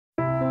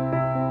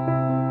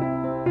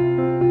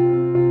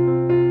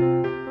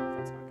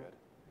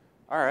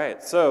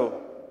right,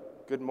 so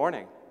good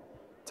morning.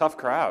 Tough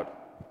crowd.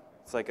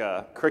 It's like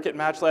a cricket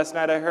match last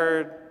night, I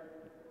heard.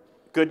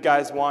 Good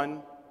guys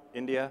won,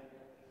 India.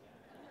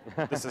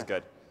 This is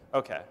good.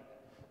 Okay,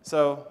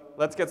 so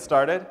let's get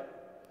started.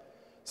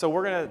 So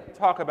we're going to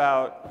talk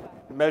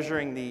about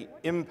measuring the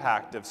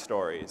impact of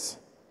stories.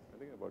 I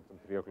think about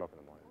 3 o'clock in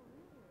the morning.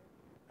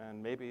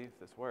 And maybe if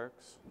this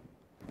works.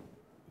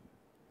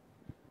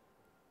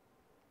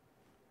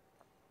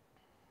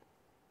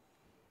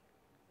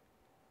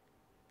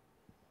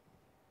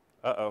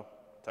 Uh-oh,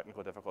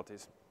 technical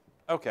difficulties.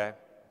 Okay.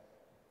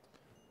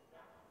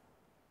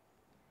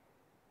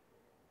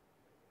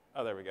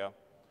 Oh, there we go.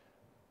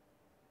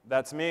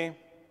 That's me.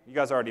 You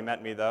guys already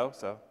met me, though,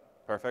 so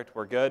perfect.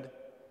 We're good.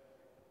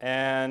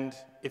 And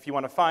if you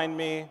want to find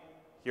me,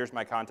 here's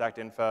my contact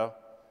info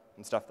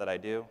and stuff that I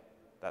do.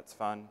 That's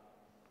fun.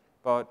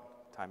 But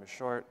time is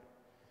short.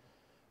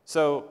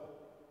 So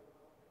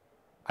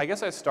I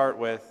guess I start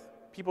with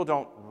people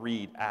don't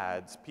read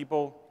ads.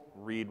 People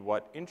read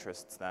what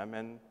interests them,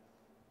 and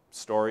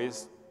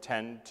stories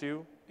tend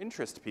to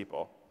interest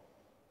people.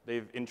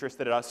 They've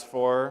interested us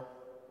for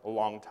a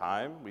long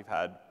time. We've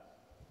had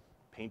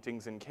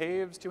paintings in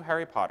caves to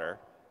Harry Potter,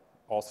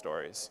 all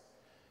stories.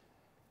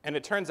 And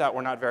it turns out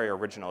we're not very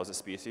original as a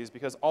species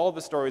because all of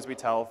the stories we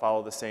tell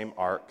follow the same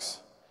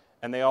arcs,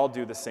 and they all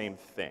do the same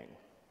thing.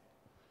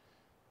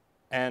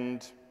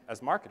 And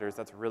as marketers,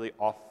 that's really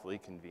awfully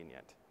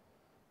convenient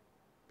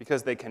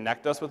because they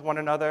connect us with one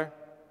another,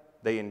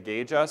 they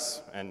engage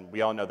us, and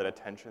we all know that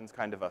attention's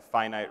kind of a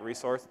finite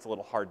resource. It's a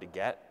little hard to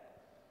get.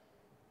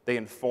 They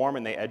inform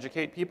and they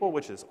educate people,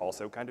 which is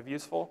also kind of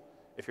useful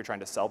if you're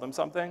trying to sell them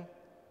something.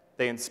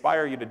 They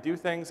inspire you to do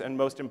things, and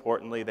most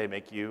importantly, they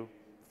make you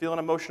feel an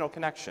emotional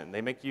connection.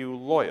 They make you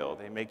loyal.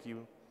 They make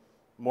you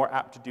more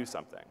apt to do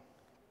something.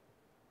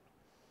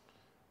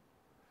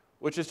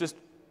 Which is just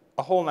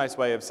a whole nice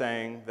way of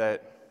saying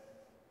that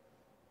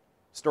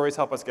stories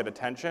help us get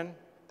attention.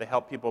 They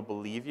help people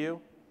believe you.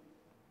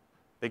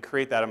 They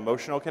create that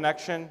emotional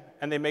connection,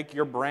 and they make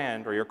your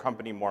brand or your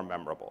company more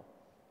memorable.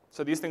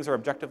 So these things are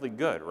objectively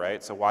good,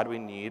 right? So why do we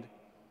need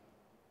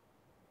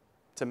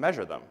to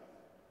measure them?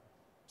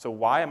 So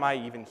why am I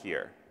even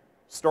here?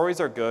 Stories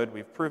are good.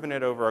 We've proven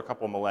it over a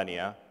couple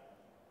millennia.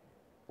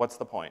 What's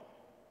the point?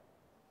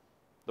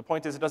 The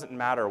point is it doesn't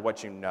matter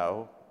what you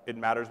know. It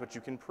matters what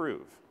you can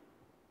prove.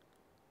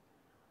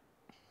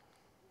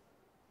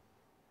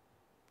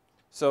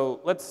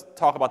 So let's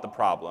talk about the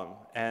problem.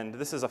 And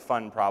this is a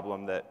fun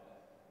problem that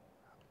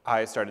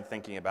I started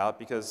thinking about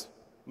because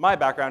my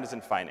background is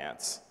in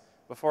finance.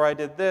 Before I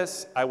did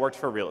this, I worked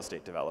for real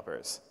estate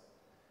developers.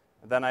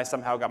 Then I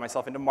somehow got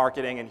myself into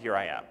marketing, and here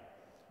I am.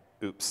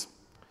 Oops.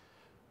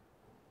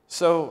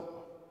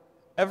 So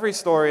every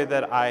story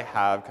that I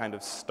have kind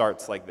of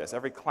starts like this.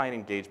 Every client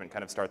engagement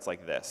kind of starts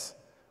like this.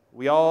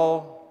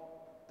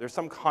 There's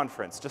some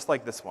conference just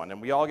like this one,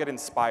 and we all get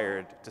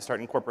inspired to start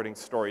incorporating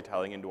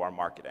storytelling into our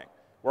marketing.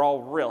 We're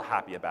all real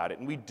happy about it,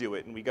 and we do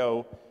it, and we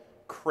go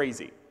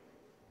crazy,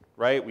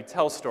 right? We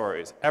tell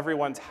stories.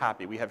 Everyone's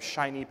happy. We have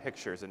shiny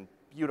pictures and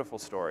beautiful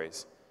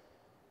stories.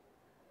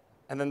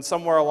 And then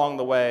somewhere along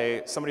the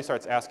way, somebody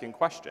starts asking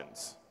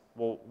questions.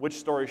 Well, which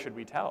story should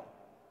we tell?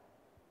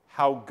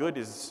 How good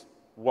is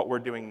what we're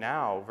doing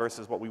now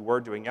versus what we were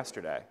doing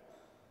yesterday?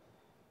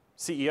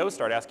 CEOs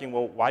start asking,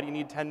 well, why do you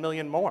need 10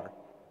 million more?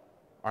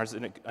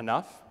 Isn't it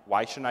enough?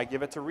 Why shouldn't I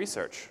give it to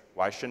research?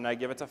 Why shouldn't I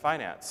give it to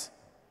finance?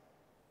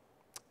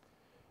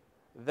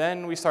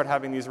 Then we start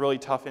having these really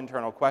tough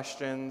internal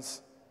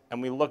questions,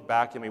 and we look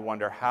back and we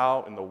wonder,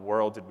 how in the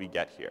world did we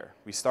get here?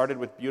 We started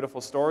with beautiful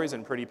stories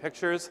and pretty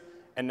pictures,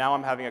 and now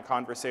I'm having a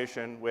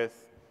conversation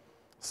with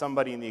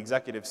somebody in the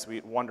executive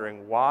suite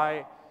wondering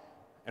why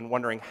and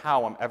wondering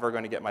how I'm ever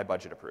going to get my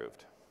budget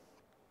approved.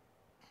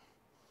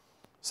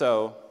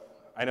 So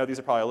I know these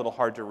are probably a little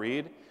hard to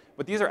read,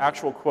 but these are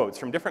actual quotes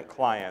from different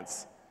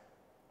clients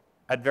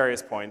at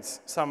various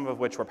points, some of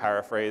which were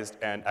paraphrased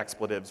and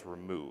expletives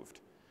removed.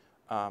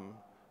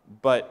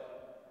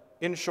 But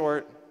in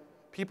short,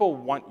 people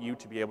want you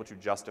to be able to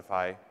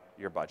justify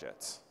your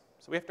budgets.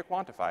 So we have to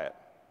quantify it.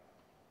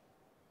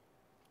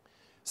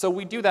 So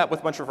we do that with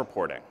a bunch of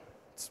reporting.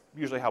 It's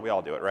usually how we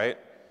all do it, right?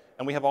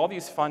 And we have all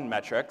these fun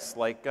metrics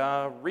like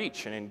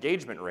reach and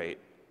engagement rate,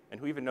 and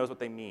who even knows what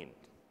they mean.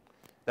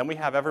 Then we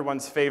have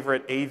everyone's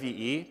favorite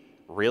AVE.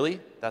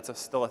 Really? That's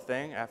still a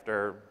thing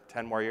after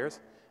 10 more years,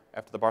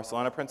 after the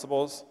Barcelona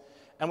principles.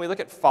 And we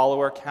look at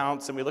follower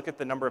counts, and we look at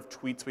the number of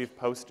tweets we've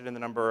posted and the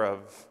number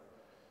of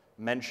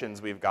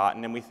mentions we've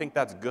gotten, and we think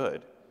that's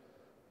good.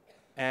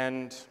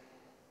 And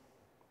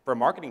for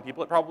marketing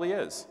people, it probably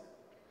is.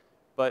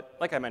 But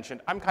like I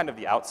mentioned, I'm kind of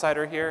the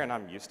outsider here, and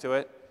I'm used to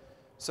it.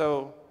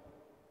 So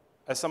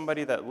as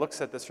somebody that looks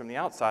at this from the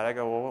outside, I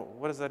go, well,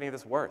 what is any of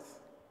this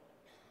worth?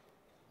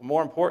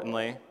 More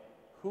importantly,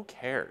 who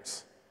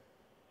cares,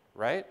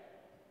 right?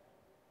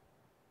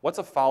 What's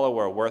a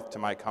follower worth to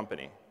my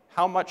company?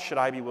 How much should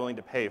I be willing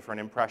to pay for an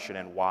impression,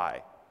 and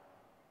why?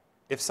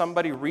 If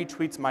somebody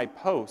retweets my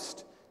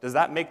post, does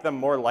that make them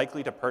more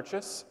likely to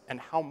purchase? And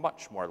how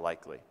much more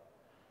likely?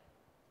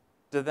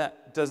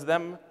 Does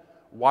them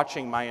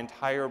watching my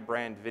entire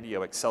brand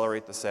video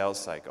accelerate the sales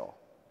cycle?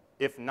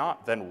 If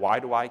not, then why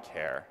do I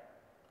care?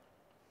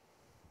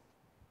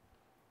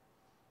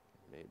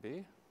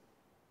 Maybe.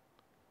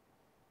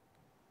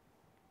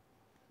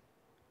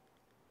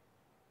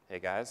 Hey,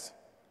 guys.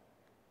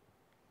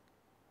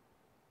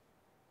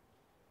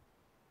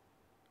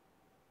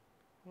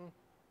 Oh,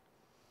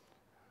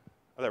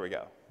 there we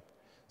go.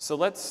 So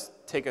let's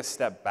take a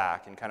step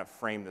back and kind of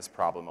frame this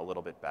problem a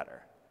little bit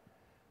better.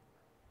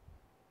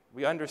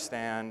 We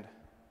understand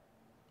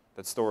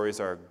that stories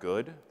are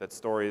good, that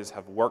stories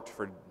have worked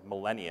for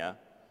millennia,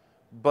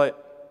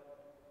 but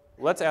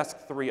let's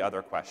ask 3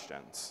 other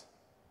questions.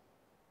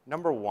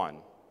 Number 1,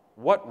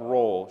 what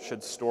role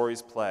should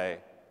stories play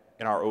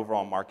in our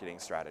overall marketing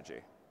strategy?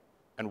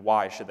 And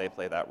why should they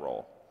play that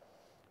role?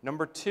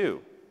 Number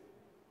 2,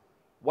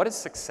 what does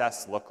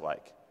success look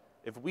like?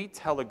 If we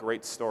tell a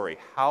great story,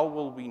 how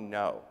will we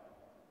know?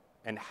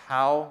 And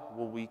how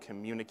will we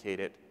communicate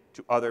it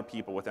to other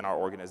people within our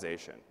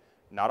organization?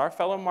 Not our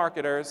fellow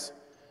marketers,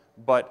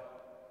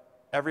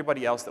 but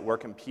everybody else that we're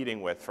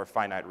competing with for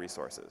finite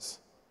resources.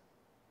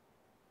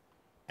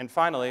 And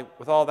finally,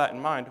 with all that in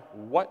mind,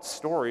 what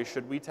story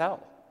should we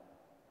tell?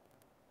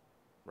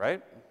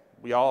 Right?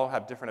 We all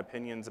have different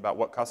opinions about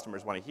what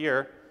customers want to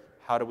hear.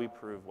 How do we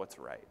prove what's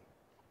right?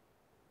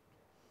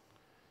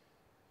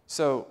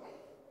 So,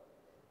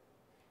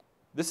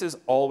 this is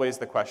always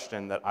the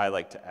question that I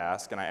like to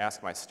ask, and I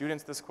ask my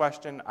students this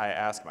question, I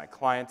ask my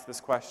clients this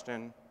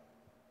question,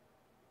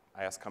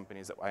 I ask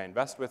companies that I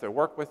invest with or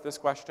work with this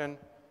question.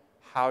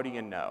 How do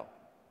you know?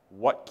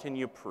 What can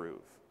you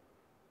prove?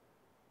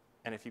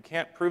 And if you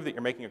can't prove that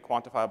you're making a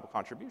quantifiable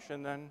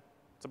contribution, then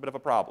it's a bit of a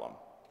problem.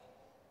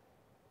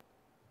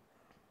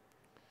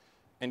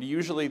 And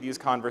usually these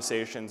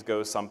conversations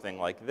go something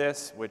like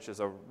this, which is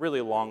a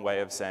really long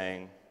way of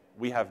saying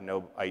we have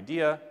no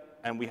idea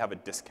and we have a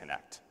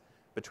disconnect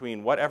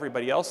between what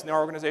everybody else in our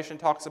organization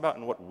talks about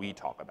and what we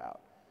talk about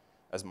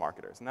as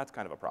marketers, and that's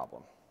kind of a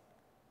problem.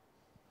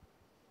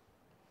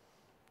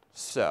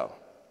 So,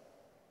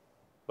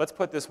 let's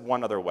put this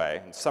one other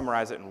way and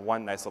summarize it in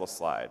one nice little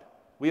slide.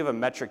 We have a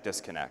metric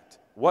disconnect.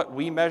 What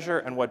we measure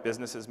and what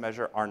businesses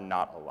measure are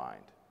not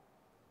aligned.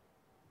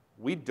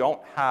 We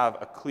don't have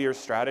a clear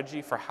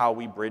strategy for how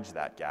we bridge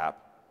that gap.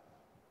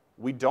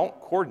 We don't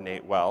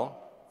coordinate well.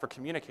 For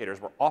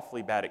communicators, we're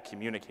awfully bad at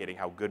communicating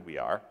how good we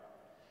are.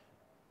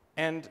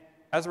 And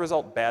as a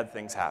result, bad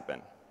things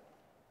happen.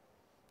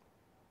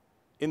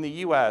 In the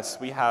US,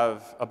 we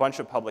have a bunch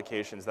of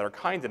publications that are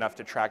kind enough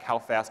to track how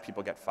fast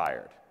people get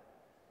fired.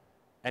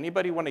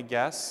 Anybody want to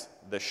guess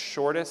the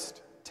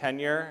shortest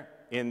tenure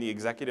in the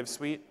executive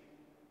suite?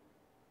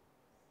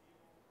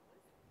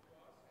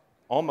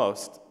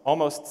 Almost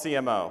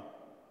CMO.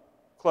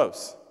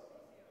 Close.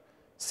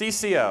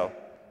 CCO,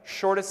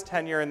 shortest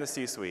tenure in the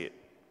C-suite,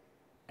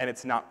 and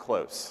it's not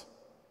close.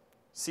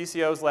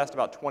 CCOs last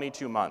about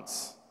 22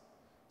 months.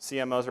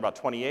 CMOs are about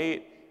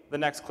 28. The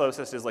next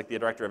closest is like the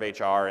director of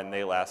HR, and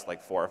they last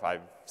like 4 or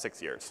 5,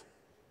 6 years.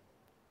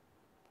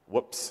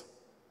 Whoops.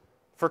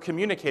 For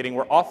communicating,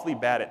 we're awfully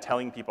bad at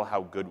telling people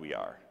how good we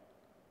are.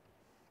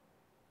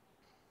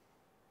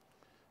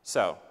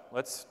 So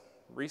let's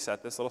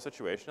reset this little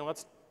situation, and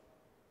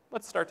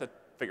let's start to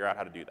figure out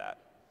how to do that.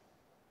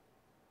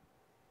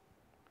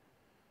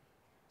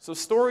 So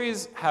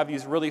stories have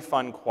these really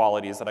fun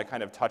qualities that I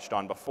kind of touched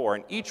on before,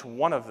 and each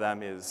one of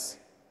them is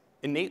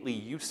innately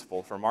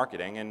useful for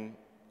marketing and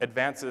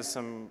advances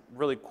some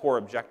really core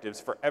objectives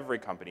for every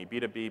company,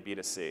 B2B,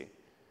 B2C,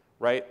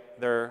 right?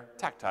 They're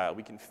tactile,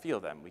 we can feel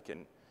them, we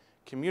can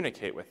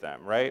communicate with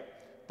them, right?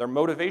 They're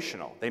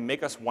motivational, they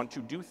make us want to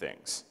do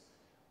things.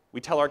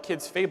 We tell our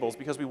kids fables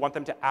because we want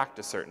them to act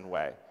a certain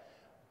way.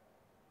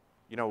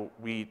 You know,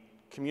 we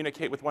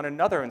communicate with one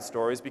another in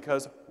stories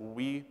because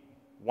we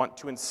want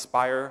to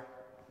inspire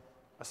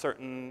a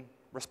certain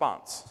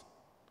response.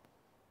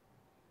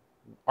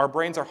 Our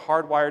brains are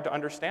hardwired to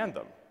understand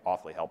them,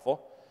 awfully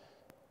helpful.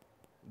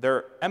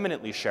 They're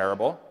eminently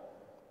shareable.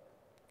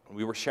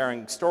 We were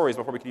sharing stories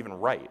before we could even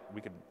write.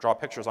 We could draw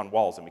pictures on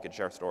walls and we could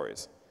share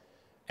stories.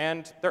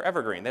 And they're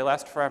evergreen, they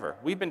last forever.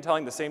 We've been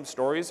telling the same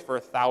stories for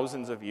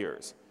thousands of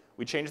years.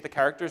 We change the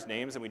characters'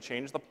 names and we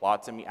change the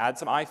plots and we add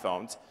some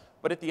iPhones,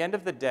 but at the end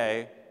of the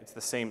day, it's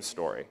the same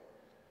story.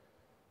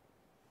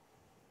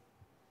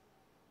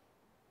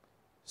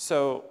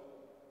 So,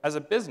 as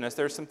a business,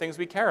 there's some things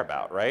we care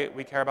about, right?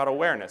 We care about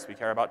awareness, we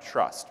care about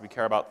trust, we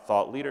care about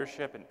thought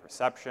leadership and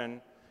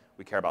perception,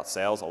 we care about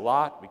sales a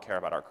lot, we care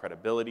about our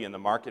credibility in the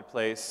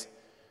marketplace,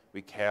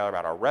 we care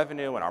about our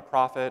revenue and our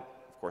profit,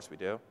 of course we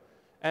do,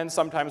 and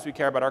sometimes we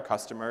care about our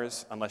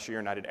customers, unless you're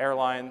United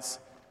Airlines.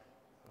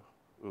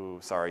 Ooh,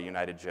 sorry,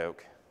 United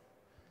joke.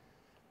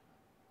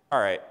 All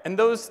right, and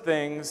those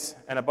things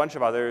and a bunch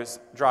of others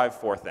drive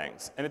 4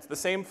 things, and it's the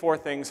same 4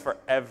 things for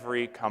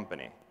every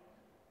company.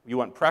 You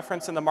want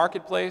preference in the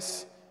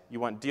marketplace, you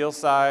want deal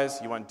size,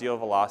 you want deal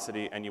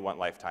velocity, and you want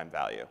lifetime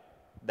value.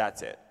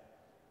 That's it.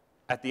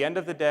 At the end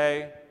of the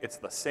day, it's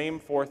the same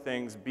 4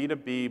 things,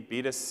 B2B,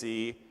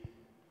 B2C,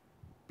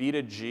 B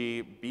to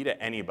G, B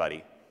to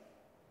anybody.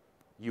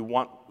 You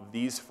want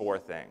these 4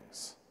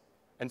 things.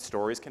 And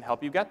stories can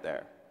help you get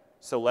there.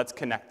 So let's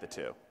connect the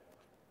two.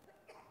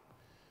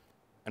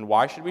 And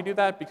why should we do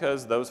that?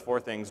 Because those 4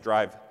 things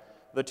drive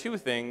the 2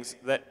 things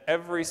that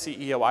every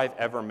CEO I've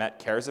ever met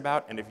cares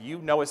about. And if you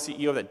know a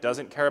CEO that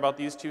doesn't care about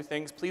these 2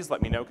 things, please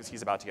let me know, because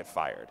he's about to get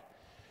fired.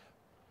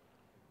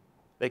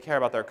 They care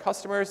about their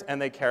customers, and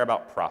they care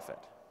about profit.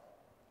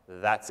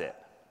 That's it.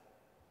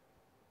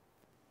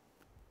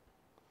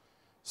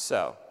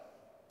 So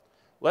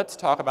let's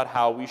talk about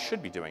how we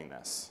should be doing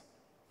this.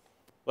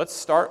 Let's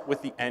start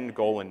with the end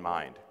goal in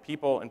mind,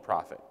 people and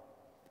profit.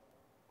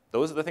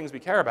 Those are the things we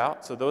care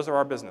about, so those are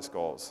our business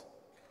goals.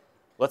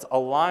 Let's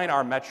align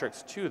our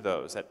metrics to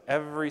those at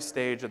every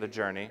stage of the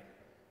journey,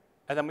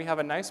 and then we have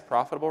a nice,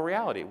 profitable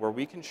reality where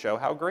we can show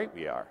how great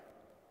we are.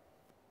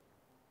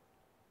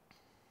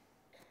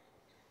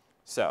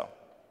 So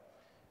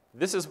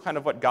this is kind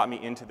of what got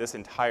me into this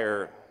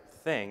entire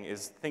thing,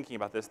 is thinking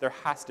about this. There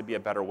has to be a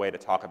better way to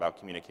talk about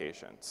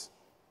communications.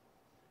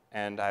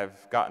 And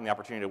I've gotten the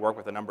opportunity to work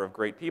with a number of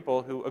great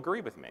people who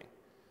agree with me.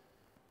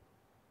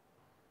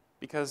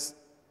 Because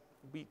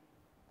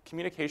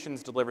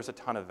communications delivers a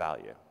ton of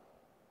value.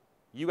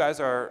 You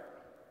guys are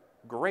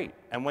great.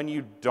 And when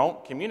you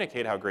don't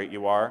communicate how great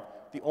you are,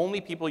 the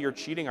only people you're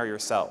cheating are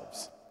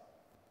yourselves.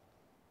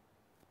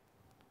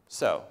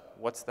 So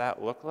what's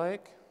that look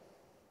like?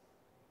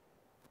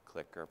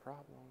 Clicker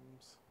problems.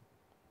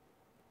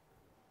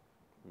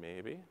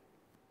 Maybe.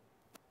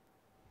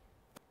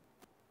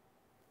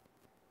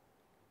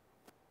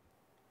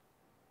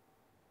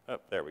 Oh,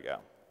 there we go.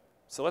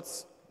 So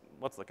let's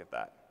look at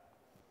that.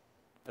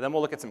 And then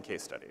we'll look at some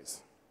case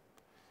studies.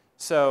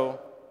 So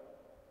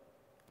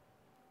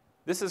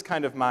this is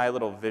kind of my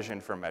little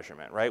vision for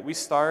measurement, right? We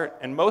start,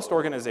 and most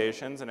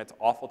organizations, and it's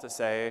awful to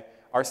say,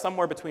 are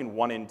somewhere between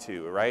 1 and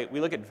 2, right? We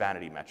look at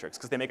vanity metrics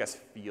because they make us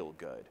feel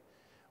good.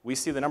 We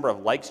see the number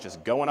of likes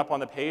just going up on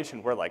the page,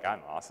 and we're like,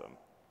 I'm awesome.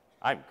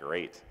 I'm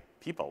great.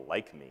 People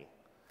like me.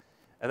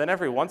 And then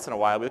every once in a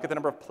while, we look at the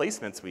number of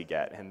placements we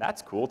get, and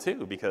that's cool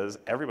too, because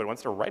everybody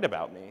wants to write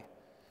about me.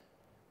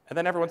 And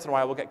then every once in a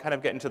while, we'll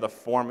get into the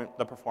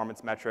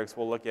performance metrics.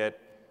 We'll look at,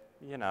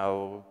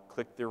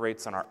 click-through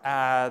rates on our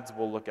ads.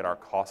 We'll look at our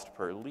cost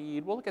per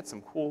lead. We'll look at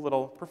some cool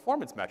little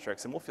performance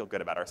metrics, and we'll feel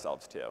good about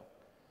ourselves too.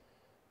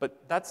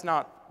 But that's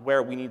not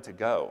where we need to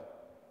go.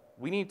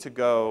 We need to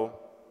go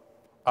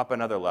up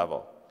another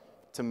level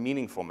to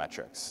meaningful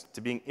metrics,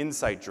 to being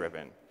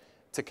insight-driven,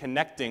 to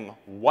connecting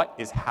what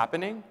is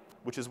happening,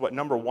 which is what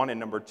number 1 and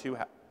number 2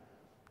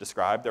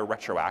 describe. They're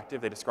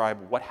retroactive. They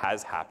describe what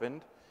has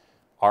happened.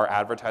 Our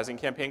advertising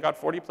campaign got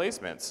 40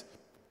 placements.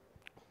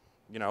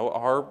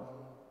 Our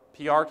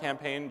PR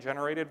campaign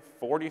generated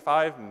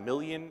 45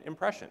 million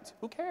impressions.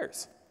 Who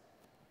cares?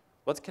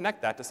 Let's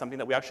connect that to something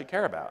that we actually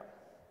care about.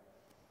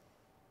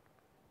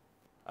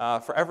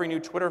 For every new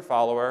Twitter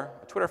follower,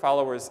 a Twitter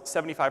follower is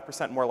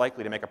 75% more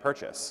likely to make a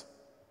purchase.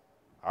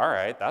 All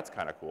right, that's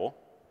kind of cool.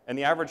 And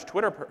the average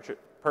Twitter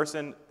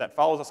person that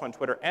follows us on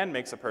Twitter and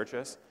makes a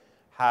purchase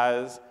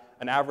has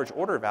an average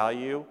order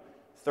value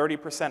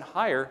 30%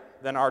 higher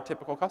than our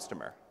typical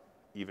customer.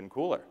 Even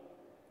cooler.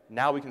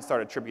 Now we can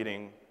start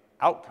attributing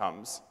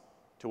outcomes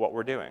to what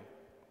we're doing.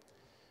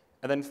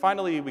 And then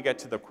finally, we get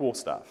to the cool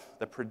stuff,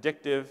 the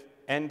predictive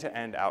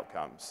end-to-end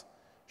outcomes,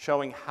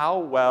 showing how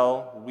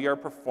well we are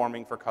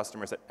performing for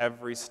customers at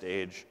every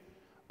stage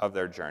of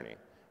their journey,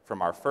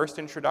 from our first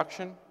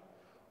introduction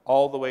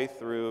all the way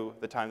through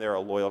the time they're a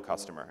loyal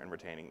customer and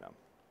retaining them.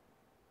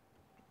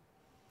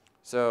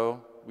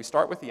 So we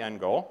start with the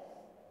end goal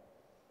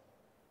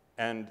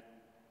and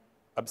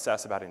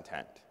obsess about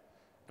intent.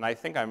 And I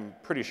think I'm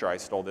pretty sure I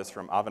stole this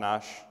from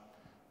Avinash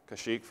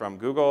Kaushik from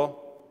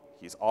Google.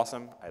 He's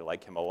awesome. I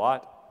like him a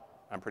lot.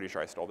 I'm pretty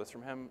sure I stole this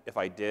from him. If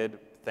I did,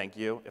 thank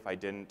you. If I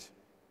didn't,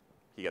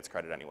 he gets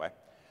credit anyway.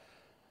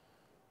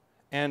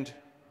 And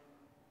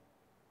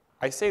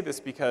I say this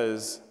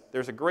because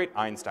there's a great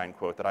Einstein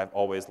quote that I've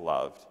always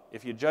loved.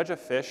 If you judge a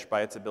fish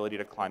by its ability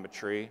to climb a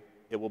tree,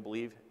 it will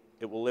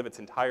live its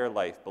entire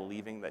life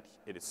believing that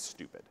it is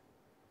stupid.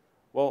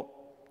 Well,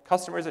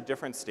 customers at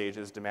different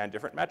stages demand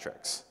different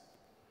metrics.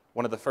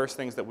 One of the first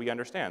things that we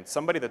understand,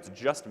 somebody that's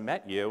just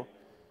met you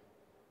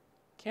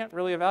can't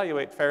really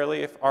evaluate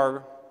fairly if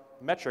our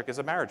metric is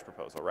a marriage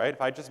proposal, right?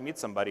 If I just meet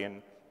somebody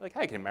and like,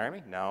 hey, can you marry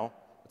me? No.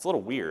 It's a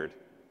little weird.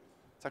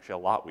 It's actually a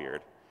lot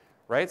weird,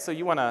 right? So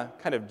you want to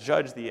kind of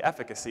judge the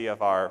efficacy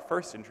of our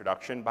first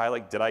introduction by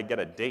like, did I get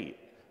a date,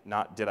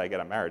 not did I get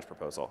a marriage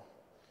proposal?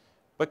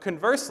 But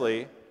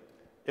conversely,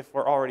 if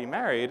we're already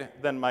married,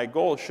 then my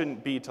goal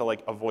shouldn't be to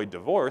like avoid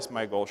divorce.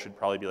 My goal should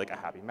probably be like a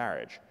happy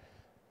marriage.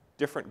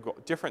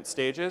 Different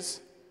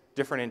stages,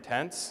 different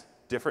intents,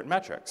 different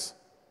metrics.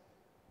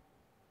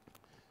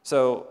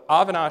 So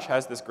Avinash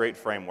has this great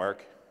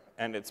framework,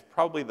 and it's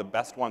probably the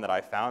best one that I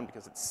found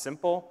because it's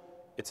simple,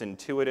 it's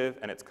intuitive,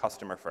 and it's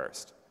customer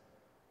first.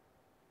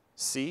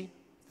 See,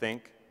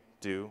 think,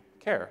 do,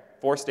 care.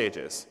 4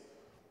 stages.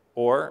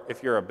 Or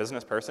if you're a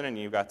business person and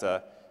you got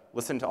to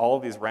listen to all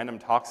of these random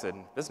talks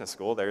in business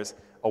school, there's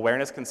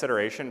awareness,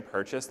 consideration,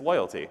 purchase,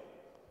 loyalty,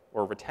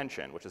 or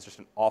retention, which is just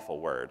an awful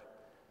word.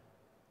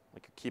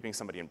 Like you're keeping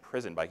somebody in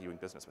prison by doing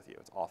business with you.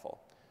 It's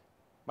awful.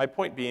 My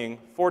point being,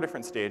 4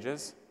 different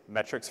stages,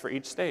 metrics for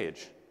each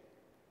stage.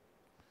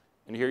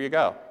 And here you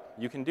go.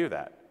 You can do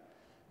that.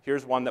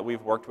 Here's one that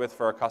we've worked with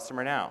for a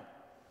customer now.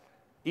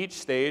 Each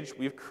stage,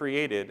 we've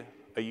created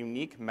a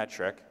unique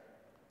metric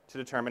to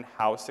determine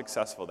how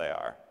successful they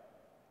are.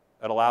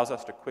 It allows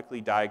us to quickly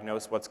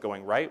diagnose what's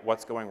going right,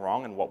 what's going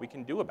wrong, and what we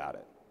can do about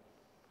it.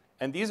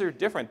 And these are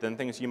different than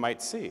things you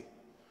might see.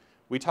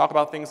 We talk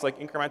about things like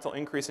incremental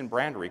increase in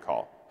brand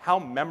recall. How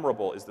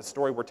memorable is the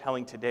story we're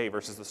telling today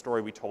versus the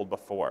story we told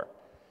before?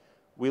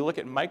 We look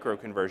at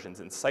micro-conversions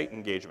and site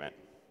engagement.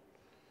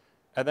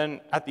 And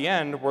then at the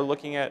end, we're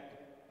looking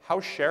at how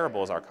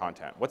shareable is our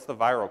content? What's the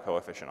viral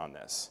coefficient on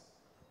this?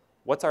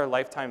 What's our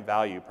lifetime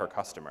value per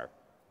customer?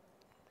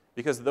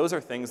 Because those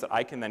are things that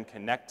I can then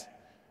connect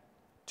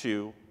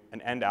to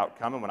an end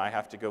outcome, and when I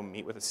have to go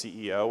meet with a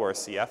CEO or a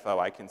CFO,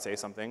 I can say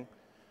something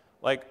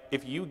like,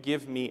 if you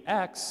give me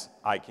X,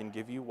 I can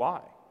give you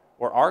Y.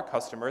 Or our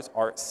customers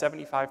are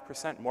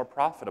 75% more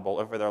profitable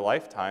over their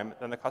lifetime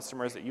than the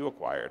customers that you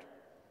acquired.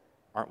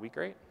 Aren't we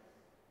great?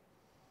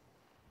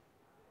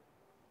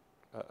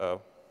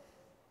 Uh-oh.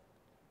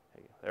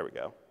 Hey, there we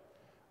go.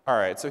 All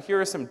right, so here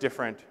are some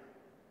different,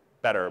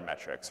 better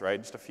metrics,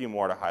 right? Just a few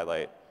more to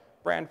highlight.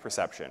 Brand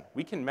perception.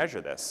 We can measure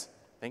this.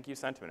 Thank you,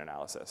 sentiment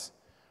analysis.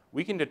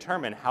 We can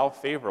determine how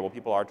favorable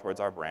people are towards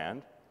our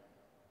brand.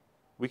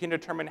 We can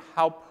determine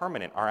how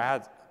permanent our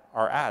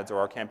ads or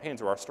our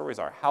campaigns or our stories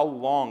are. How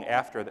long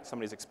after that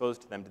somebody's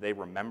exposed to them do they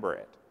remember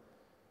it?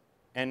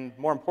 And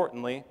more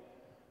importantly,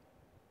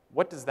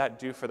 what does that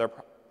do for their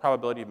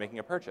probability of making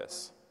a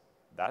purchase?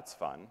 That's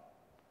fun.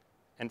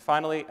 And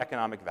finally,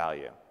 economic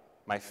value.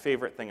 My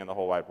favorite thing in the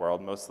whole wide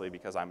world, mostly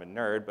because I'm a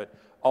nerd, but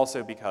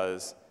also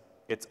because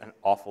it's an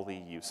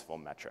awfully useful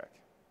metric.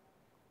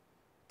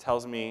 It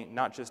tells me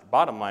not just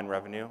bottom line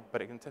revenue,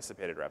 but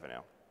anticipated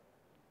revenue.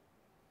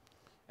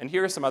 And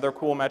here are some other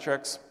cool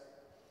metrics.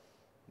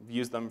 I've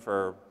used them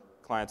for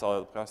clients all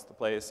across the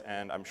place,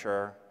 and I'm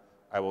sure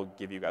I will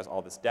give you guys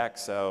all this deck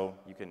so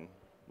you can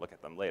look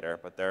at them later,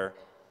 but they're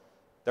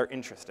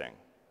interesting.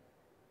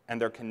 And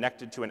they're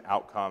connected to an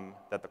outcome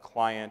that the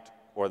client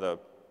or the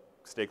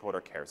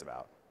stakeholder cares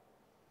about.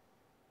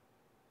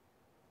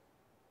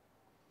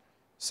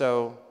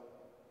 So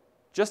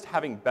just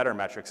having better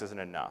metrics isn't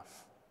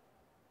enough.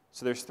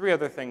 So there's 3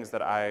 other things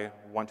that I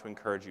want to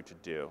encourage you to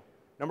do.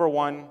 Number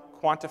 1,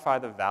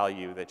 quantify the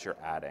value that you're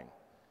adding.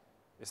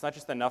 It's not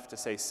just enough to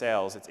say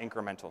sales, it's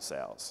incremental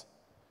sales.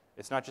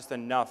 It's not just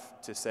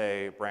enough to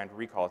say brand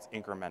recall, it's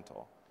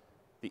incremental.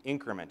 The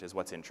increment is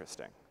what's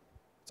interesting.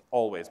 It's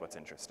always what's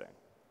interesting.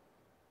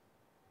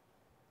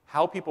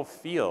 How people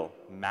feel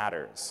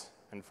matters.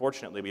 And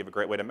fortunately, we have a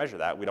great way to measure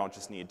that. We don't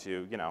just need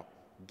to,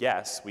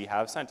 guess. We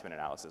have sentiment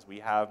analysis. We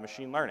have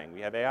machine learning.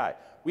 We have AI.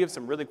 We have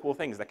some really cool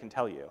things that can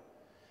tell you.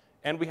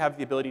 And we have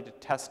the ability to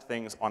test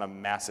things on a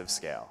massive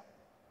scale.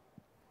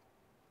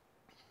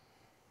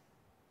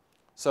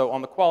 So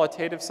on the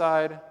qualitative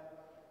side,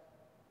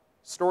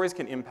 stories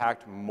can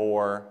impact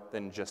more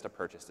than just a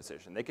purchase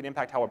decision. They can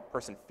impact how a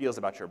person feels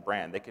about your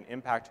brand. They can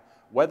impact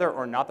whether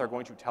or not they're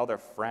going to tell their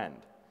friend.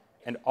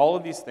 And all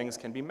of these things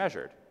can be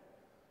measured.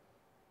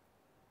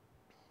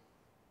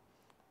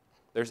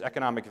 There's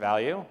economic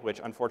value, which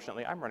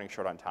unfortunately I'm running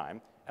short on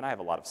time, and I have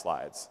a lot of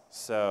slides.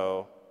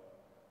 So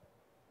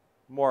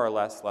more or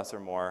less or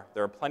more,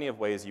 there are plenty of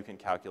ways you can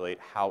calculate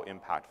how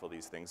impactful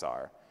these things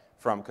are.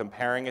 From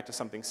comparing it to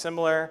something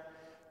similar,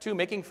 to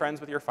making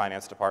friends with your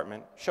finance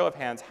department. Show of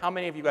hands, how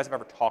many of you guys have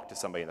ever talked to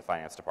somebody in the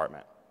finance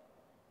department?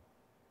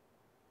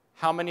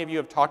 How many of you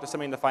have talked to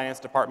somebody in the finance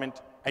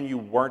department and you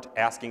weren't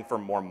asking for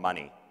more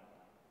money?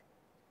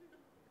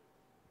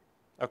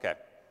 Okay,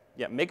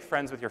 yeah, make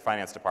friends with your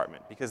finance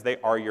department because they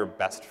are your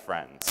best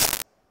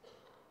friends.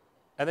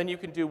 And then you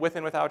can do with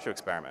and without you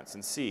experiments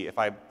and see if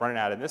I run an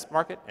ad in this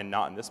market and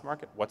not in this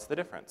market, what's the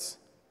difference?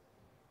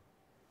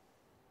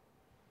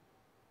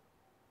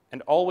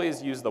 And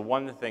always use the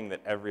one thing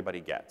that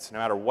everybody gets. No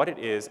matter what it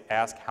is,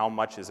 ask how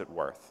much is it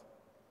worth.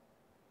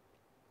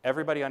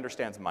 Everybody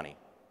understands money.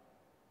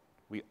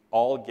 We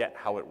all get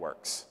how it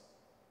works.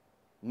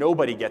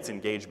 Nobody gets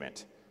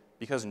engagement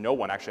because no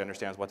one actually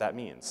understands what that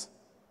means.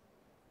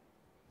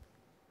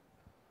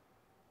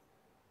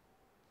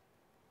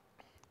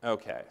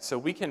 Okay, so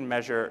we can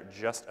measure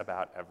just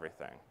about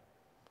everything.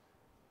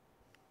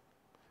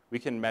 We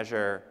can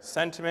measure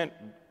sentiment.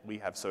 We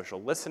have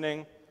social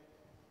listening.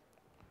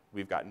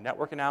 We've got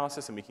network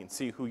analysis, and we can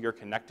see who you're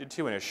connected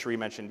to. And as Shri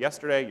mentioned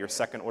yesterday, your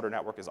second-order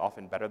network is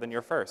often better than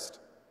your first.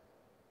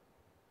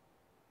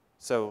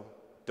 So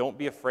don't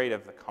be afraid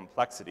of the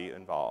complexity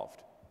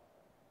involved.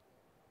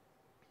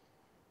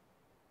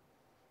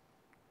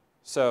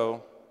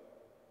 So,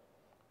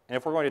 and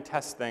if we're going to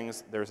test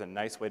things, there's a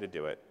nice way to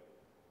do it.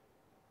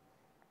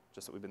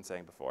 Just what we've been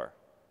saying before.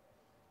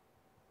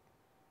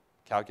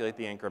 Calculate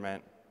the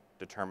increment,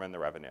 determine the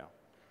revenue.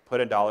 put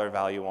a dollar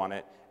value on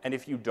it, and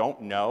if you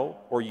don't know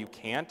or you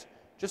can't,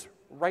 just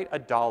write a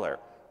dollar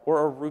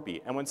or a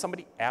rupee. And when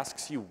somebody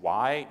asks you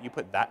why you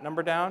put that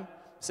number down,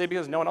 say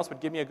because no one else would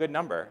give me a good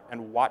number,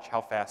 and watch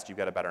how fast you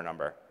get a better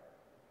number.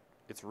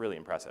 It's really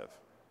impressive.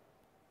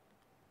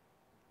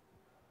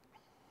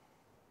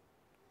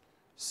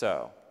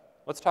 So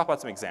let's talk about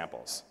some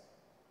examples,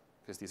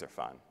 because these are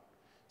fun.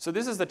 So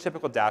this is the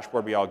typical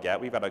dashboard we all get.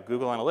 We've got a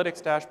Google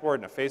Analytics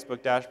dashboard and a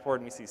Facebook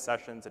dashboard, and we see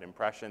sessions and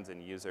impressions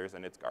and users,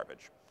 and it's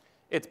garbage.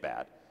 It's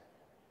bad.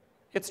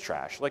 It's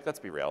trash. Like, let's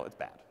be real, it's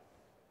bad.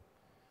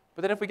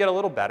 But then if we get a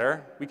little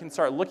better, we can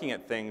start looking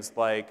at things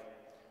like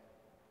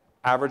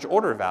average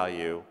order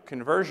value,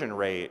 conversion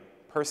rate,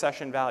 per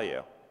session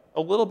value.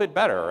 A little bit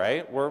better,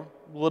 right? We're a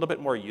little bit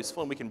more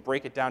useful, and we can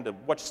break it down to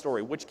which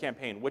story, which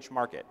campaign, which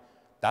market.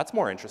 That's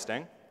more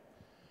interesting.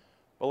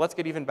 But let's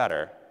get even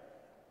better.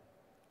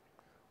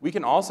 We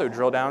can also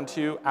drill down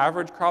to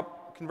average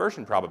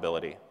conversion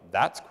probability.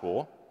 That's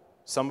cool.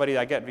 Somebody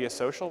I get via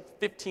social,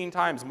 15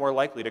 times more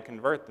likely to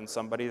convert than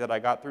somebody that I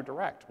got through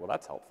direct. Well,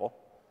 that's helpful.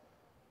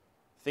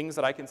 Things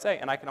that I can say,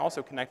 and I can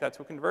also connect that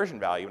to a conversion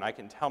value, and I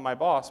can tell my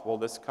boss, well,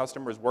 this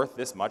customer is worth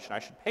this much, and I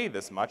should pay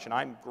this much, and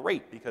I'm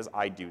great because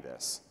I do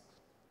this.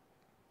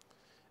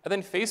 And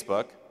then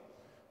Facebook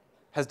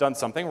has done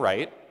something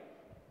right.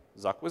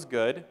 Zuck was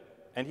good,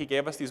 and he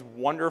gave us these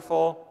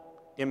wonderful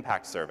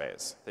impact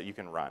surveys that you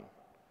can run.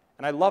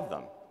 And I love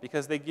them,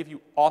 because they give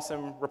you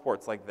awesome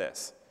reports like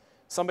this.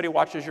 Somebody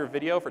watches your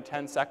video for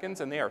 10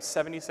 seconds, and they are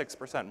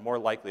 76% more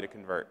likely to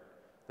convert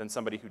than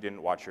somebody who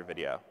didn't watch your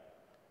video.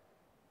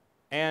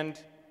 And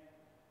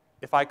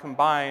if I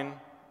combine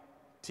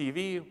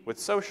TV with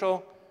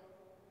social,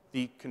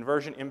 the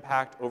conversion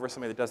impact over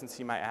somebody that doesn't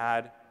see my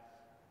ad,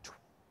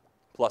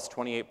 plus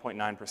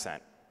 28.9%.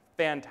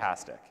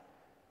 Fantastic.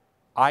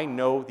 I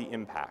know the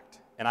impact,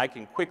 and I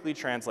can quickly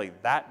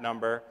translate that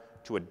number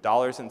to a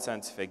dollars and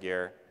cents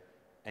figure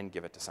and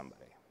give it to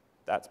somebody.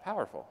 That's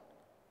powerful.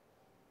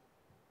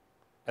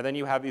 And then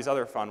you have these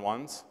other fun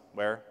ones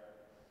where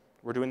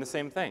we're doing the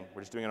same thing.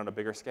 We're just doing it on a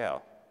bigger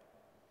scale.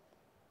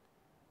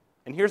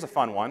 And here's a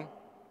fun one.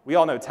 We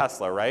all know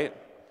Tesla, right?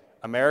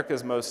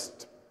 America's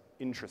most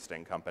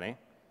interesting company.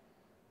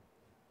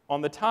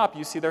 On the top,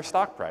 you see their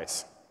stock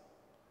price.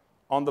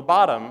 On the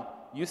bottom,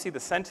 you see the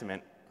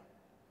sentiment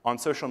on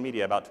social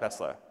media about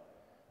Tesla.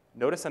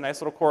 Notice a nice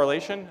little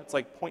correlation? It's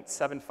like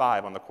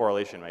 0.75 on the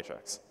correlation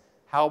matrix.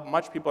 How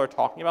much people are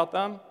talking about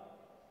them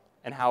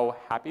and how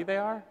happy they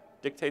are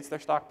dictates their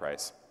stock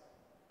price.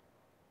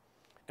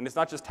 And it's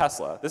not just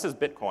Tesla. This is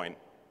Bitcoin.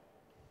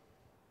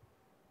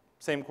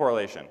 Same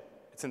correlation.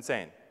 It's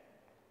insane.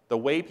 The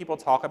way people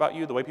talk about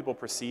you, the way people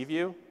perceive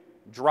you,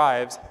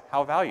 drives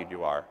how valued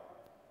you are.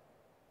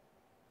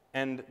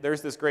 And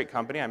there's this great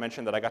company. I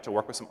mentioned that I got to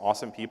work with some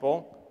awesome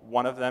people.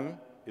 One of them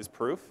is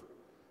Proof.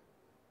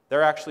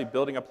 They're actually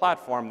building a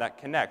platform that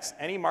connects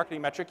any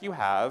marketing metric you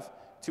have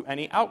to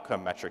any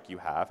outcome metric you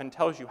have and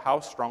tells you how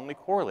strongly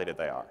correlated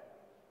they are.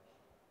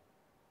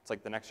 It's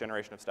like the next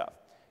generation of stuff.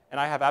 And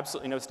I have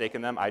absolutely no stake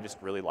in them. I just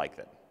really like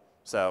it.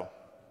 So,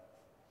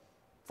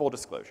 full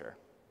disclosure.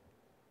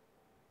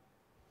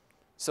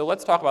 So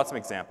let's talk about some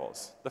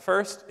examples. The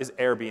first is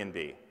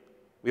Airbnb.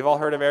 We've all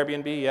heard of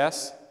Airbnb,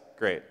 yes?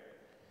 Great.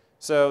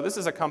 So this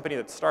is a company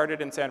that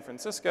started in San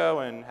Francisco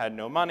and had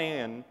no money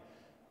and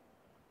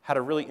had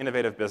a really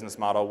innovative business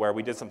model where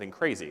we did something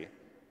crazy.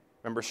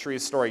 Remember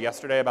Shree's story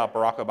yesterday about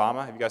Barack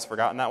Obama? Have you guys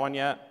forgotten that one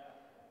yet?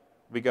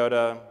 We go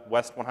to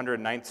West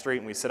 109th Street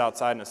and we sit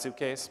outside in a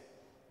suitcase.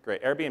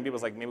 Great. Airbnb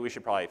was like, maybe we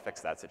should probably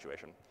fix that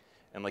situation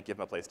and like give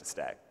them a place to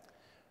stay.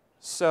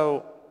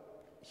 So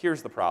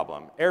here's the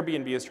problem.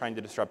 Airbnb is trying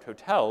to disrupt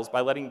hotels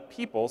by letting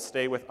people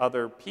stay with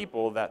other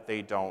people that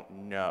they don't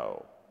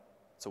know.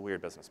 It's a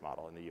weird business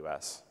model in the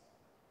US.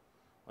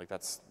 Like,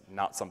 that's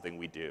not something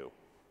we do.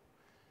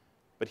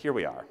 But here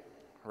we are,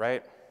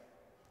 right?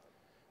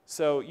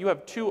 So you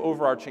have two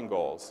overarching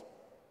goals.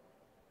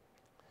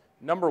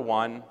 Number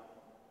one,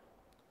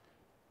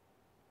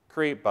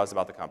 create buzz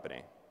about the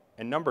company.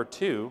 And number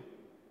two,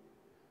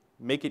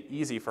 make it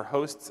easy for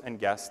hosts and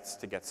guests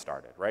to get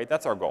started, right?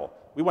 That's our goal.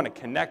 We want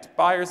to connect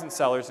buyers and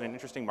sellers in an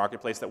interesting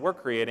marketplace that we're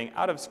creating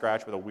out of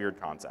scratch with a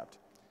weird concept.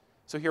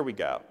 So here we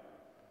go.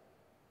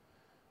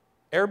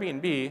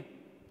 Airbnb,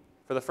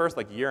 for the first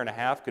year and a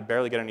half, could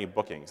barely get any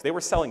bookings. They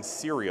were selling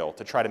cereal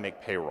to try to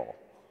make payroll.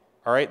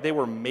 All right? They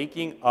were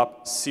making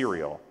up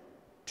cereal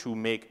to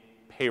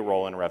make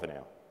payroll and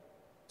revenue.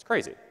 It's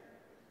crazy.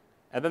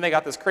 And then they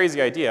got this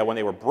crazy idea when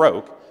they were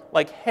broke,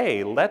 like,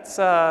 hey, let's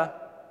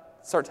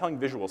start telling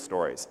visual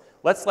stories.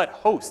 Let's let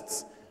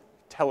hosts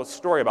tell a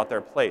story about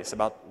their place,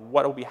 about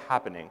what will be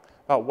happening,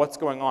 about what's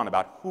going on,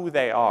 about who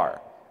they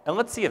are. And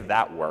let's see if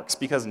that works,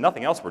 because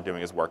nothing else we're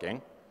doing is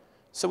working.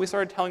 So we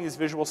started telling these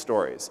visual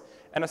stories.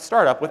 And a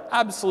startup with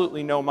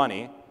absolutely no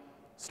money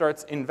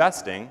starts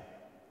investing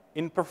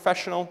in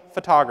professional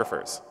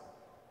photographers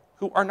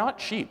who are not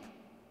cheap.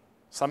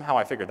 Somehow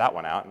I figured that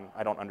one out, and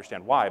I don't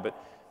understand why, but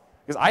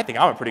because I think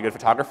I'm a pretty good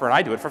photographer and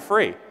I do it for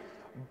free.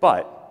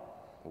 But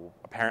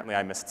apparently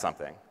I missed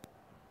something.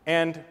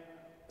 And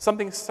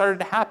something started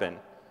to happen.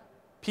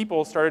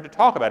 People started to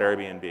talk about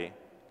Airbnb.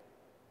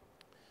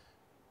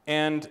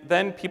 And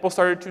then people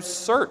started to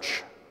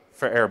search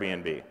for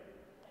Airbnb.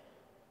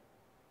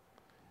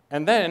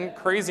 And then,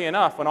 crazy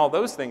enough, when all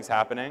those things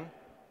happening,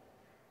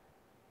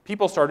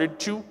 people started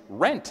to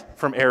rent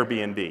from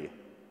Airbnb.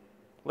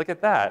 Look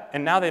at that.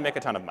 And now they make a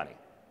ton of money.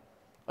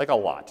 Like a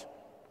lot.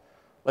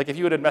 Like if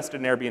you had invested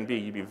in Airbnb,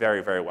 you'd be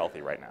very, very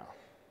wealthy right now.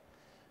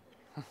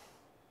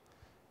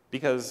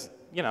 Because,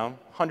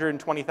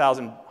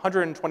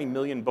 120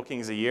 million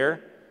bookings a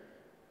year,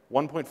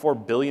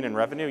 1.4 billion in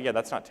revenue, yeah,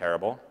 that's not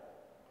terrible.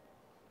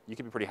 You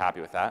could be pretty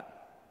happy with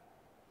that.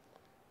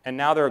 And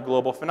now they're a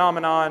global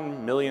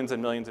phenomenon, millions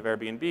and millions of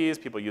Airbnbs,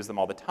 people use them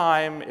all the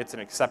time, it's an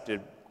accepted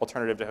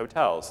alternative to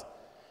hotels.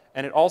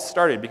 And it all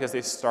started because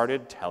they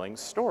started telling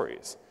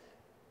stories.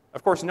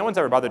 Of course, no one's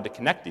ever bothered to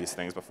connect these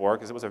things before,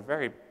 because it was a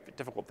very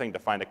difficult thing to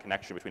find a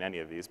connection between any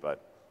of these,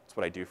 but that's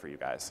what I do for you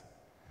guys.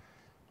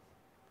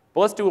 But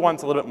let's do one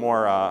that's a little bit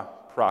more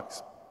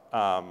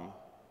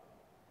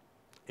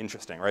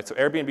interesting, right? So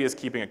Airbnb is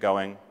keeping it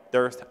going.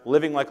 They're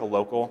living like a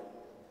local.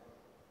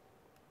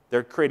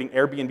 They're creating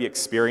Airbnb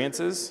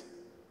experiences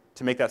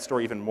to make that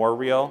story even more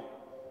real.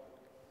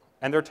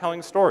 And they're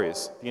telling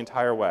stories the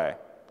entire way.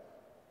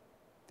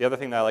 The other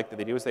thing that I like that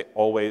they do is they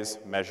always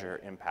measure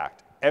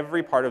impact.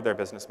 Every part of their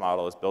business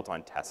model is built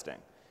on testing.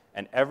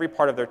 And every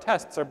part of their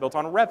tests are built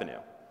on revenue.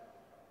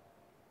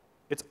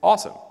 It's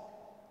awesome.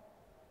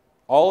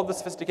 All of the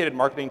sophisticated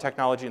marketing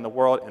technology in the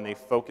world, and they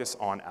focus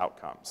on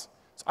outcomes.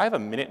 So I have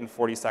 1 minute and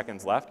 40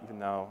 seconds left, even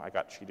though I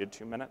got cheated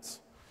 2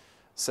 minutes.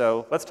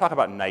 So let's talk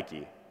about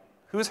Nike.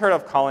 Who's heard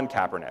of Colin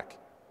Kaepernick?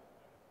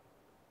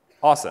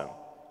 Awesome.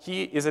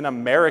 He is an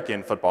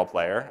American football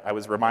player. I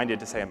was reminded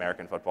to say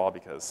American football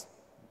because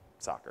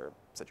soccer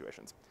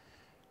situations.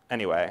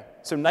 Anyway,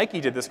 so Nike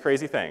did this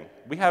crazy thing.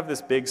 We have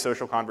this big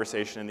social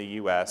conversation in the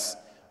US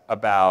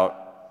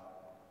about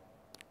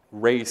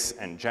race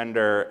and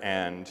gender,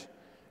 and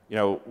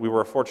we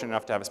were fortunate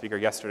enough to have a speaker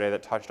yesterday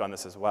that touched on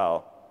this as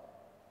well.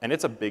 And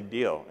it's a big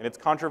deal, and it's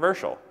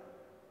controversial.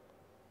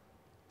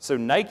 So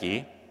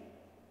Nike,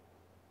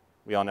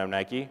 we all know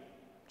Nike,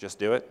 just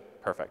do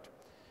it, perfect,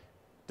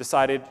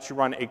 decided to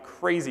run a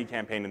crazy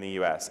campaign in the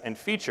US and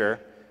feature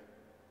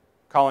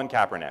Colin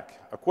Kaepernick,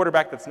 a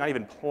quarterback that's not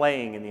even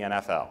playing in the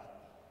NFL.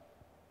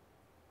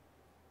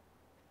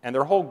 And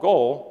their whole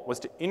goal was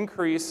to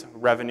increase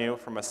revenue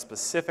from a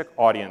specific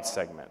audience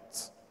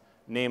segment,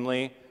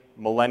 namely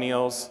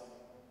millennials,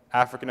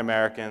 African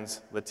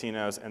Americans,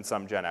 Latinos, and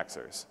some Gen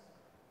Xers,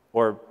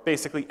 or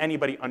basically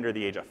anybody under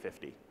the age of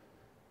 50.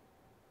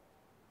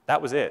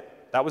 That was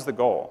it. That was the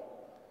goal.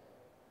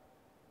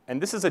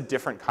 And this is a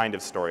different kind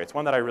of story. It's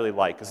one that I really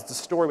like, because it's a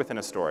story within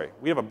a story.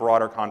 We have a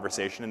broader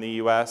conversation in the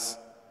US,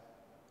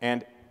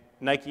 and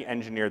Nike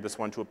engineered this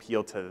one to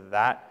appeal to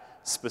that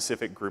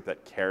specific group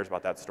that cares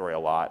about that story a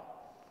lot.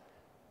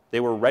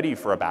 They were ready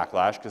for a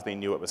backlash because they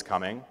knew it was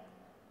coming,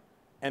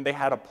 and they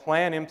had a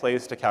plan in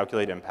place to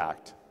calculate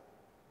impact.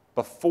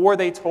 Before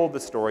they told the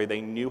story,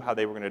 they knew how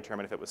they were going to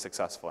determine if it was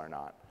successful or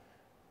not.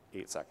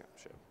 8 seconds,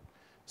 should.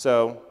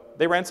 So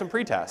they ran some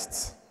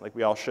pre-tests, like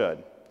we all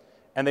should,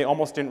 and they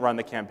almost didn't run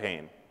the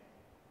campaign.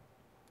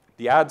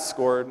 The ads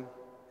scored,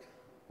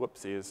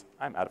 whoopsies,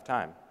 I'm out of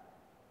time.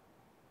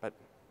 But,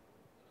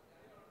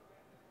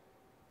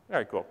 all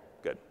right, cool,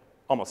 good,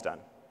 almost done.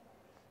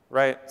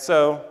 Right,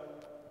 so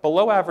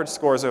below average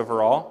scores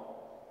overall,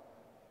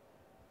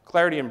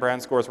 clarity and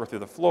brand scores were through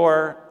the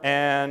floor,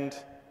 and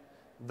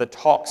the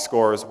talk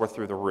scores were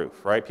through the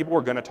roof, right? People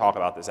were going to talk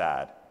about this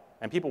ad,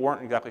 and people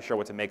weren't exactly sure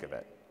what to make of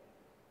it.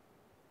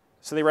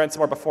 So they ran some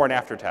more before and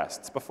after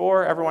tests.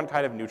 Before, everyone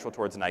kind of neutral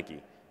towards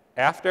Nike.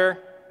 After,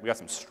 we got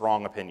some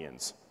strong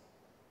opinions,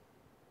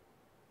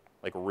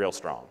 like real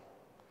strong.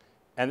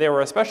 And they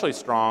were especially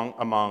strong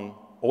among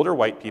older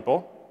white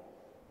people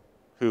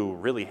who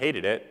really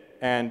hated it,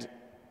 and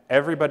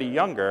everybody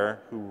younger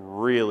who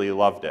really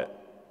loved it.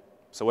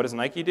 So what does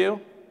Nike do?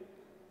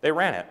 They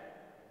ran it.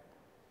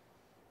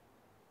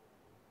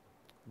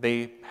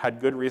 They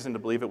had good reason to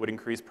believe it would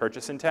increase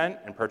purchase intent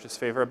and purchase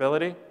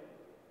favorability,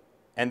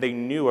 and they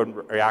knew a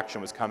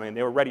reaction was coming, and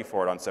they were ready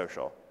for it on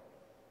social.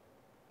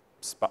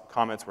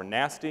 Comments were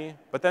nasty,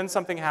 but then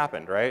something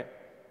happened, right?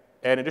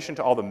 And in addition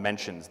to all the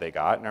mentions they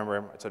got,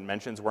 remember I said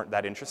mentions weren't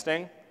that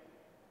interesting?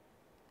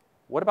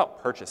 What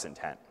about purchase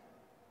intent?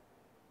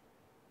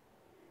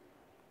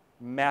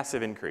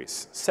 Massive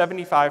increase.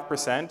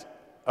 75%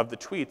 of the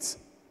tweets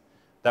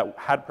that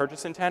had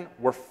purchase intent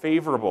were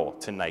favorable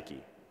to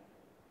Nike.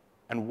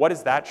 And what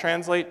does that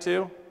translate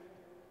to?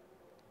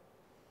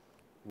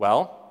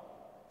 Well,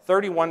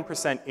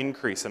 31%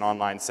 increase in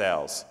online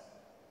sales.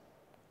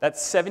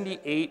 That's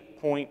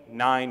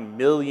 78.9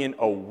 million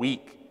a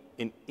week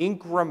in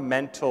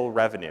incremental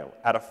revenue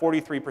at a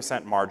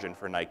 43% margin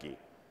for Nike.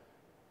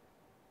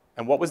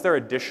 And what was their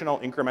additional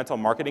incremental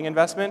marketing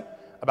investment?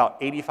 About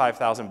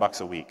 85,000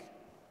 bucks a week.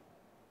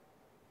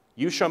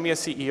 You show me a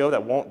CEO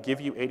that won't give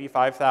you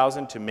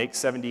 85,000 to make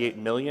 78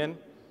 million,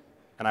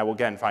 and I will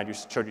again show you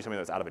something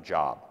that's out of a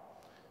job.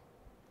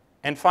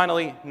 And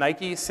finally,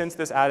 Nike, since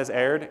this ad has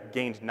aired,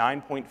 gained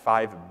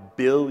 9.5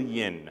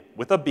 billion,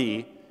 with a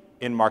B,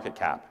 in market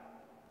cap.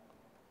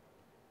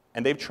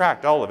 And they've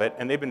tracked all of it,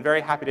 and they've been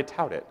very happy to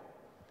tout it.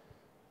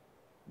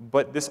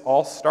 But this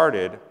all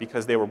started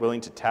because they were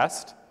willing to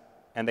test,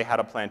 and they had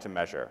a plan to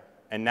measure.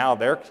 And now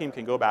their team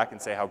can go back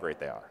and say how great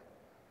they are.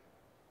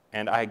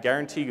 And I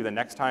guarantee you the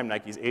next time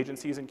Nike's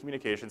agencies and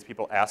communications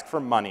people ask for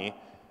money,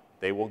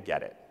 they will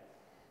get it.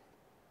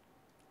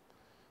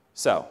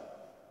 So,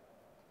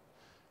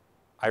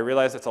 I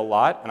realize it's a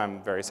lot, and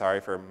I'm very sorry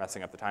for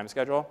messing up the time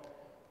schedule,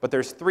 but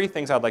there's 3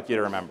 things I'd like you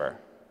to remember.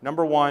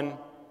 Number 1,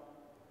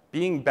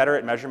 being better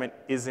at measurement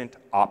isn't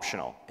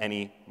optional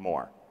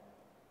anymore.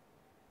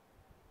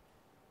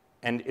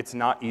 And it's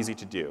not easy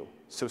to do,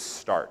 so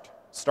start.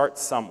 Start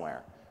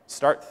somewhere.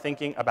 Start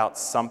thinking about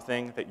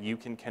something that you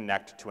can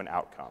connect to an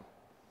outcome.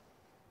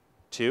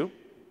 2,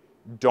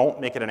 don't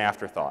make it an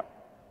afterthought.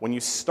 When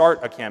you start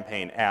a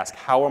campaign, ask,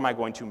 how am I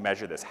going to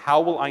measure this? How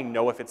will I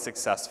know if it's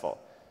successful?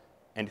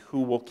 And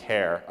who will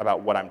care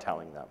about what I'm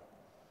telling them?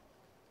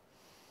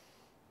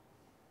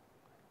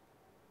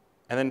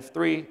 And then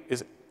 3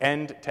 is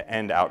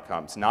end-to-end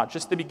outcomes. Not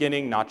just the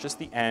beginning, not just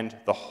the end,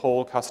 the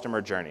whole customer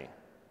journey.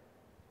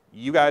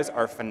 You guys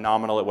are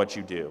phenomenal at what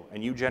you do,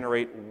 and you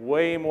generate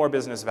way more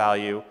business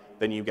value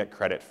than you get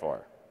credit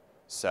for.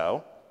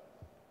 So,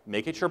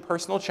 make it your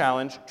personal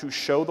challenge to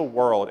show the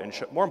world, and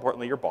more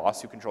importantly, your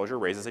boss, who controls your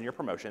raises and your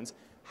promotions,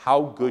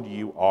 how good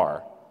you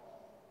are.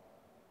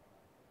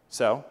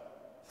 So,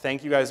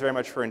 thank you guys very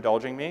much for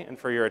indulging me and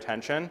for your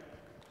attention.